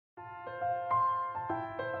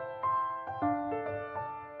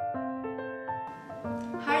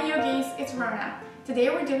Hi yogis, it's Rona. Today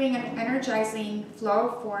we're doing an energizing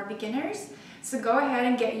flow for beginners. So go ahead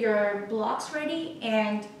and get your blocks ready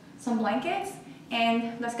and some blankets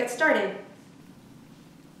and let's get started.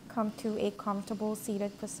 Come to a comfortable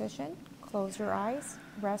seated position. Close your eyes.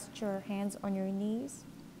 Rest your hands on your knees.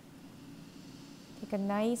 Take a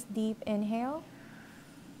nice deep inhale.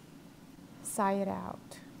 Sigh it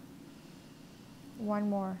out.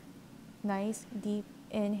 One more. Nice deep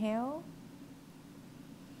inhale.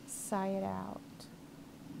 Sigh it out.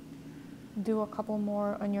 Do a couple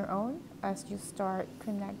more on your own as you start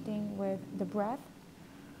connecting with the breath.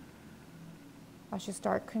 As you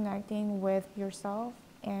start connecting with yourself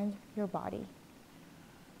and your body.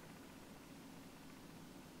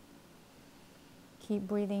 Keep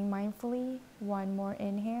breathing mindfully. One more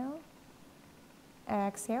inhale.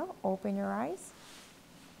 Exhale, open your eyes.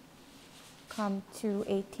 Come to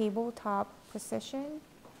a tabletop position.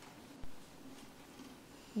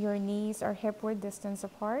 Your knees are hip-width distance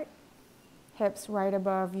apart. Hips right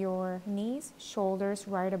above your knees, shoulders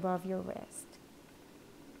right above your wrist.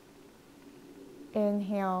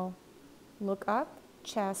 Inhale, look up,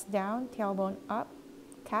 chest down, tailbone up,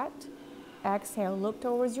 cat. Exhale, look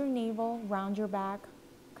towards your navel, round your back,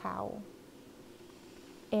 cow.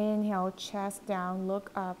 Inhale, chest down, look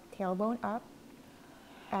up, tailbone up.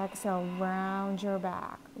 Exhale, round your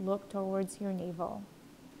back, look towards your navel.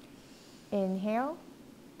 Inhale,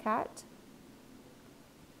 cat.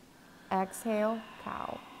 Exhale,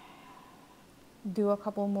 cow. Do a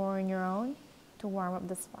couple more on your own to warm up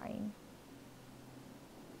the spine.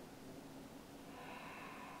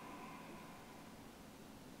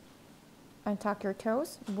 Untuck your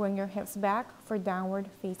toes, bring your hips back for downward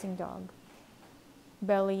facing dog.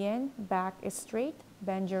 Belly in, back is straight,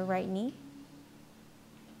 bend your right knee.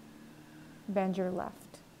 Bend your left.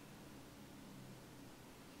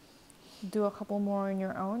 Do a couple more on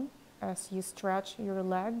your own as you stretch your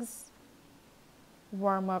legs.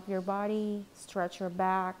 Warm up your body, stretch your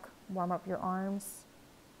back, warm up your arms.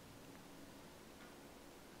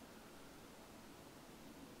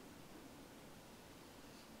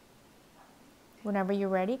 Whenever you're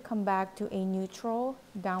ready, come back to a neutral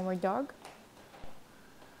downward dog.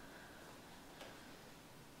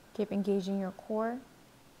 Keep engaging your core.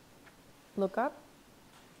 Look up.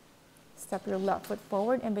 Step your left foot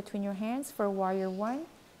forward in between your hands for warrior one.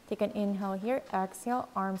 Take an inhale here. Exhale,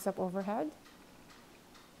 arms up overhead.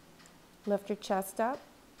 Lift your chest up.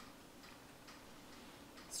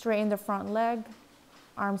 Straighten the front leg.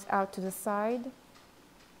 Arms out to the side.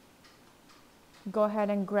 Go ahead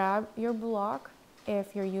and grab your block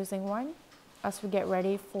if you're using one as we get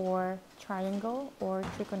ready for triangle or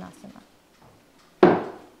trikonasana.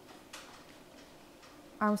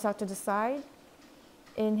 Arms out to the side.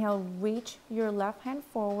 Inhale, reach your left hand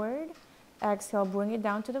forward. Exhale, bring it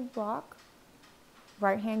down to the block.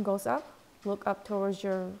 Right hand goes up. Look up towards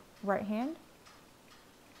your right hand.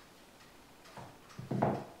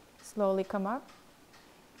 Slowly come up.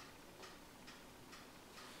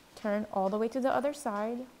 Turn all the way to the other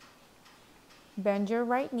side. Bend your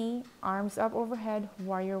right knee, arms up overhead,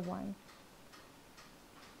 warrior one.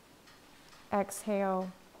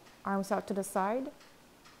 Exhale, arms out to the side.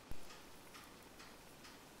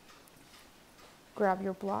 Grab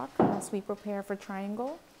your block as we prepare for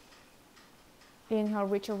triangle. Inhale,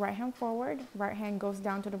 reach your right hand forward. Right hand goes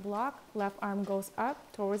down to the block. Left arm goes up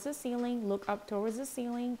towards the ceiling. Look up towards the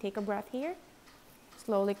ceiling. Take a breath here.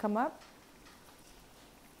 Slowly come up.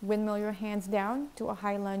 Windmill your hands down to a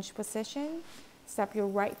high lunge position. Step your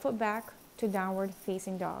right foot back to downward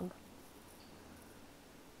facing dog.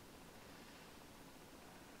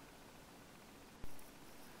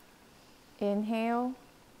 Inhale,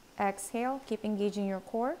 exhale, keep engaging your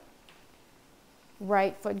core.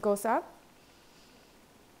 Right foot goes up.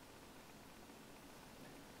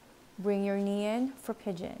 Bring your knee in for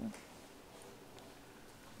pigeon.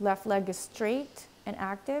 Left leg is straight and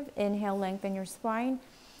active. Inhale, lengthen your spine.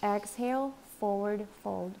 Exhale, forward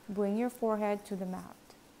fold. Bring your forehead to the mat.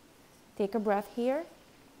 Take a breath here.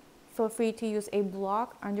 Feel free to use a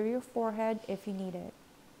block under your forehead if you need it.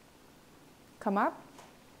 Come up.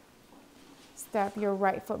 Step your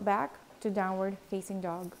right foot back to downward facing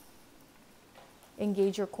dog.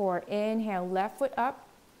 Engage your core. Inhale, left foot up.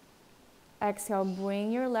 Exhale,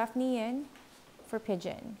 bring your left knee in for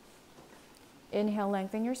pigeon. Inhale,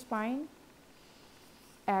 lengthen your spine.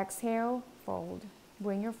 Exhale, fold.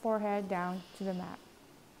 Bring your forehead down to the mat.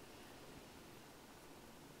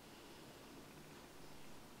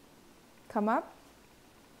 Come up.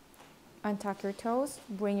 Untuck your toes.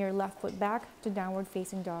 Bring your left foot back to downward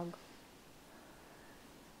facing dog.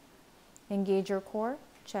 Engage your core,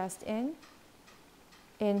 chest in.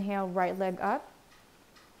 Inhale, right leg up,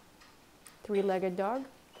 three-legged dog.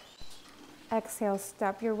 Exhale,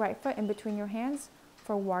 step your right foot in between your hands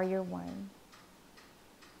for warrior one.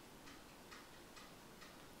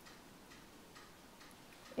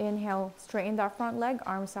 Inhale, straighten that front leg,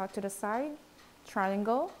 arms out to the side,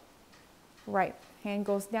 triangle. Right hand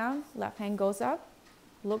goes down, left hand goes up.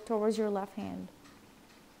 Look towards your left hand.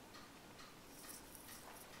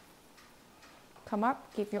 Come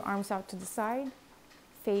up, keep your arms out to the side.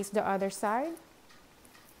 Face the other side.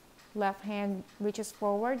 Left hand reaches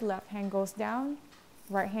forward, left hand goes down,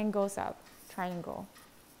 right hand goes up, triangle.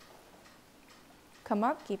 Come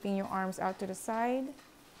up, keeping your arms out to the side.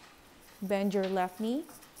 Bend your left knee.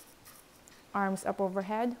 Arms up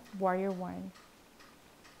overhead, warrior one.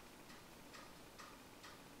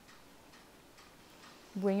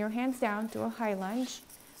 Bring your hands down to a high lunge.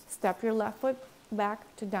 Step your left foot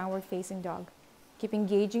back to downward facing dog. Keep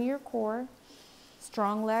engaging your core.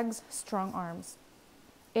 Strong legs, strong arms.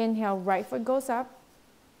 Inhale, right foot goes up.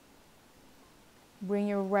 Bring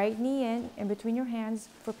your right knee in between your hands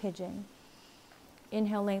for pigeon.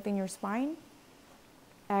 Inhale, lengthen your spine.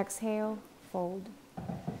 Exhale, fold.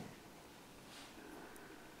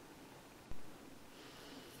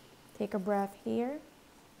 Take a breath here.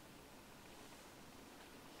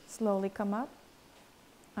 Slowly come up.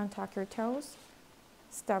 Untuck your toes.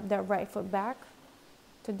 Step that right foot back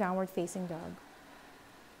to downward facing dog.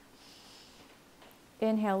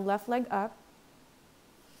 Inhale, left leg up.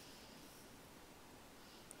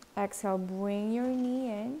 Exhale, bring your knee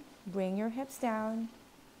in, bring your hips down,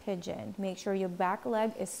 pigeon. Make sure your back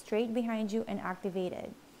leg is straight behind you and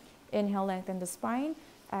activated. Inhale, lengthen the spine.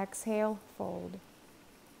 Exhale, fold.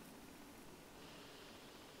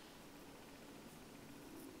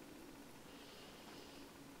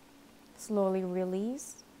 Slowly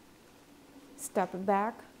release. Step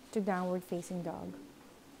back to downward facing dog.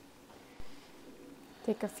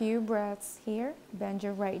 Take a few breaths here. Bend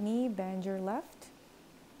your right knee, bend your left.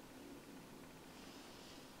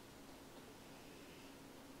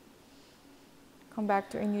 Come back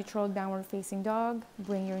to a neutral downward facing dog.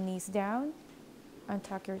 Bring your knees down.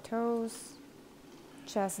 Untuck your toes.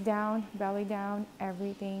 Chest down, belly down,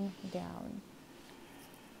 everything down.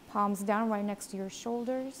 Palms down right next to your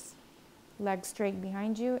shoulders. Legs straight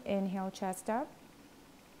behind you. Inhale, chest up.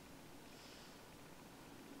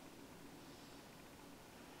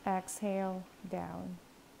 Exhale, down.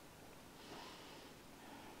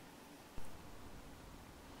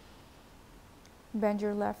 Bend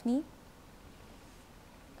your left knee.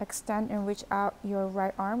 Extend and reach out your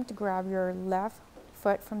right arm to grab your left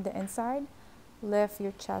foot from the inside. Lift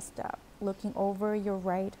your chest up, looking over your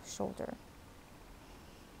right shoulder.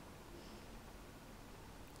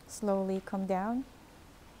 Slowly come down.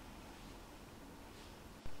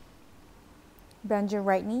 Bend your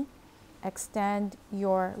right knee. Extend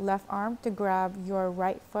your left arm to grab your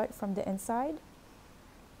right foot from the inside.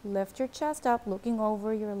 Lift your chest up, looking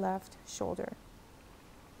over your left shoulder.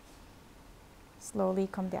 Slowly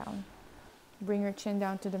come down. Bring your chin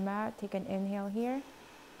down to the mat. Take an inhale here.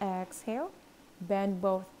 Exhale. Bend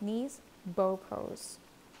both knees, bow pose.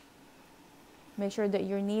 Make sure that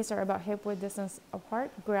your knees are about hip-width distance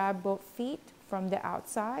apart. Grab both feet from the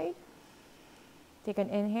outside. Take an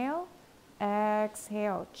inhale.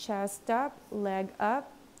 Exhale, chest up, leg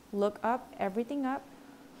up, look up, everything up.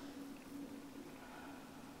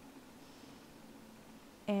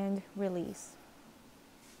 And release.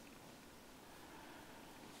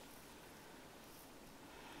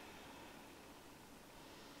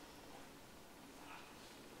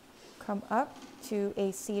 Come up to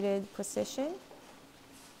a seated position.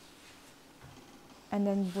 And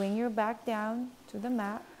then bring your back down to the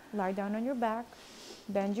mat. Lie down on your back.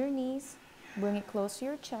 Bend your knees. Bring it close to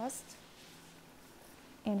your chest.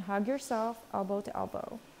 And hug yourself elbow to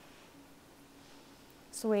elbow.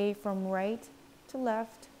 Sway from right to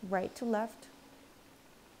left, right to left.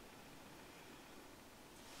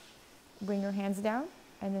 Bring your hands down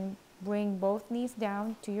and then bring both knees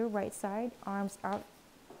down to your right side, arms out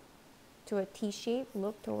to a T shape,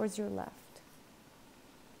 look towards your left.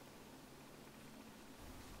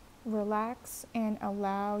 Relax and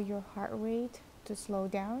allow your heart rate to slow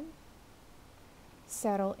down.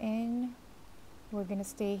 Settle in. We're going to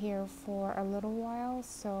stay here for a little while,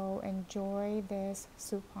 so enjoy this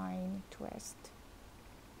supine twist.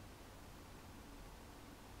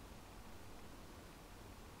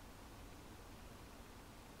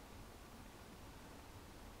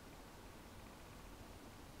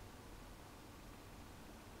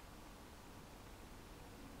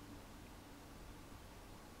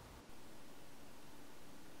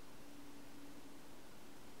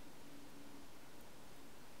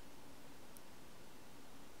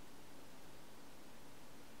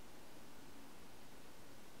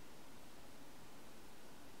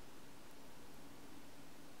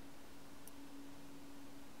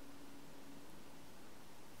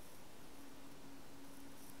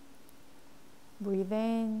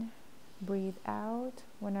 Breathe out.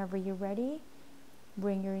 Whenever you're ready,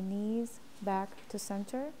 bring your knees back to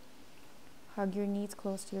center. Hug your knees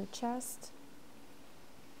close to your chest.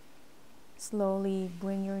 Slowly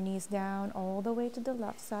bring your knees down all the way to the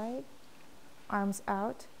left side. Arms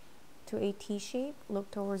out to a T shape.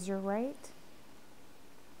 Look towards your right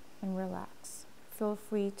and relax. Feel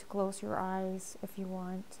free to close your eyes if you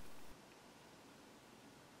want.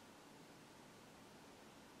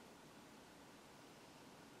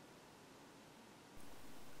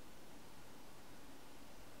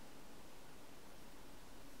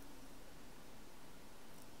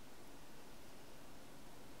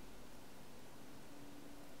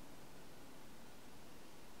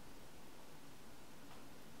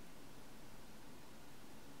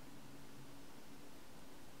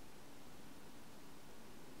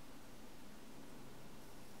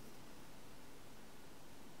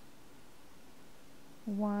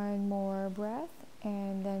 One more breath,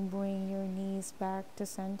 and then bring your knees back to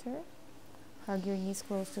center. Hug your knees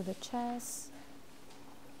close to the chest.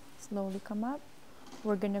 Slowly come up.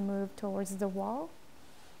 We're going to move towards the wall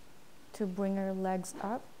to bring our legs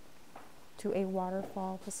up to a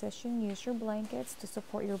waterfall position. Use your blankets to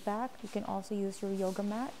support your back. You can also use your yoga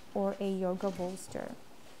mat or a yoga bolster.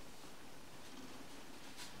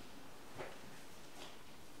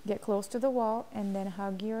 Get close to the wall and then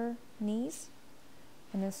hug your knees.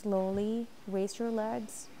 And then slowly raise your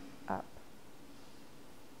legs up.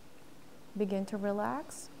 Begin to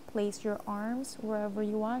relax. Place your arms wherever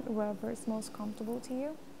you want, wherever is most comfortable to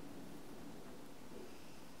you.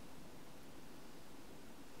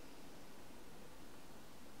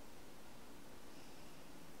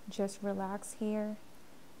 Just relax here.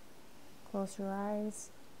 Close your eyes.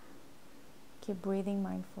 Keep breathing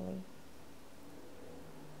mindfully.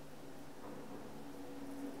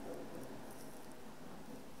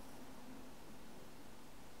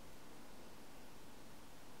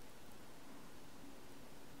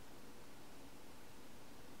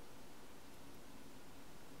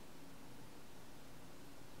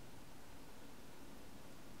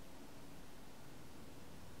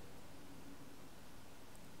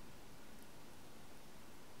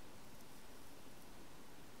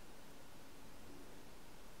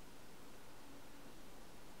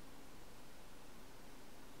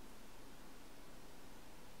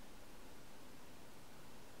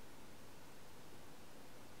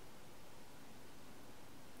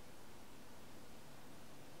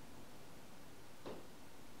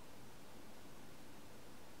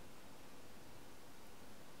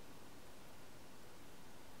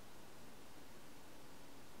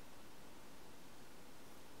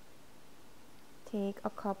 Take a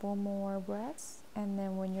couple more breaths, and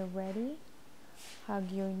then when you're ready,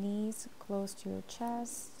 hug your knees close to your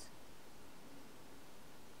chest.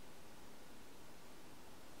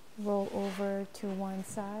 Roll over to one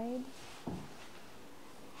side.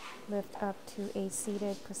 Lift up to a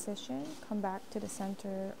seated position. Come back to the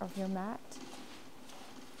center of your mat.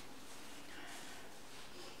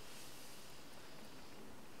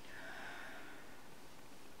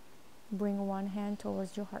 Bring one hand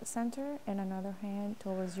towards your heart center and another hand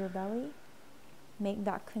towards your belly. Make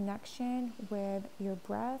that connection with your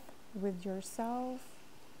breath, with yourself.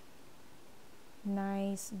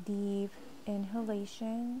 Nice deep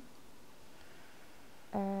inhalation.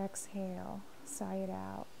 Exhale, sigh it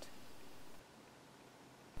out.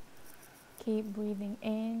 Keep breathing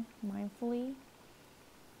in mindfully.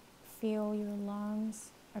 Feel your lungs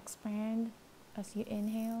expand as you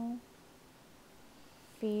inhale.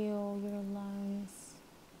 Feel your lungs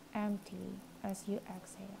empty as you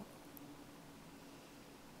exhale.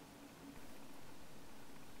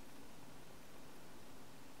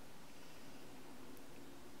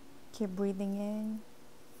 Keep breathing in,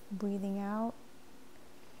 breathing out.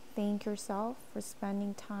 Thank yourself for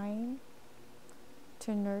spending time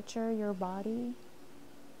to nurture your body,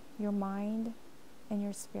 your mind, and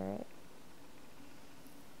your spirit.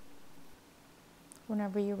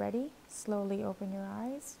 Whenever you're ready, slowly open your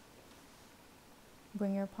eyes.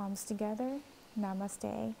 Bring your palms together.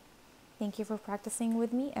 Namaste. Thank you for practicing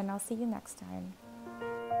with me, and I'll see you next time.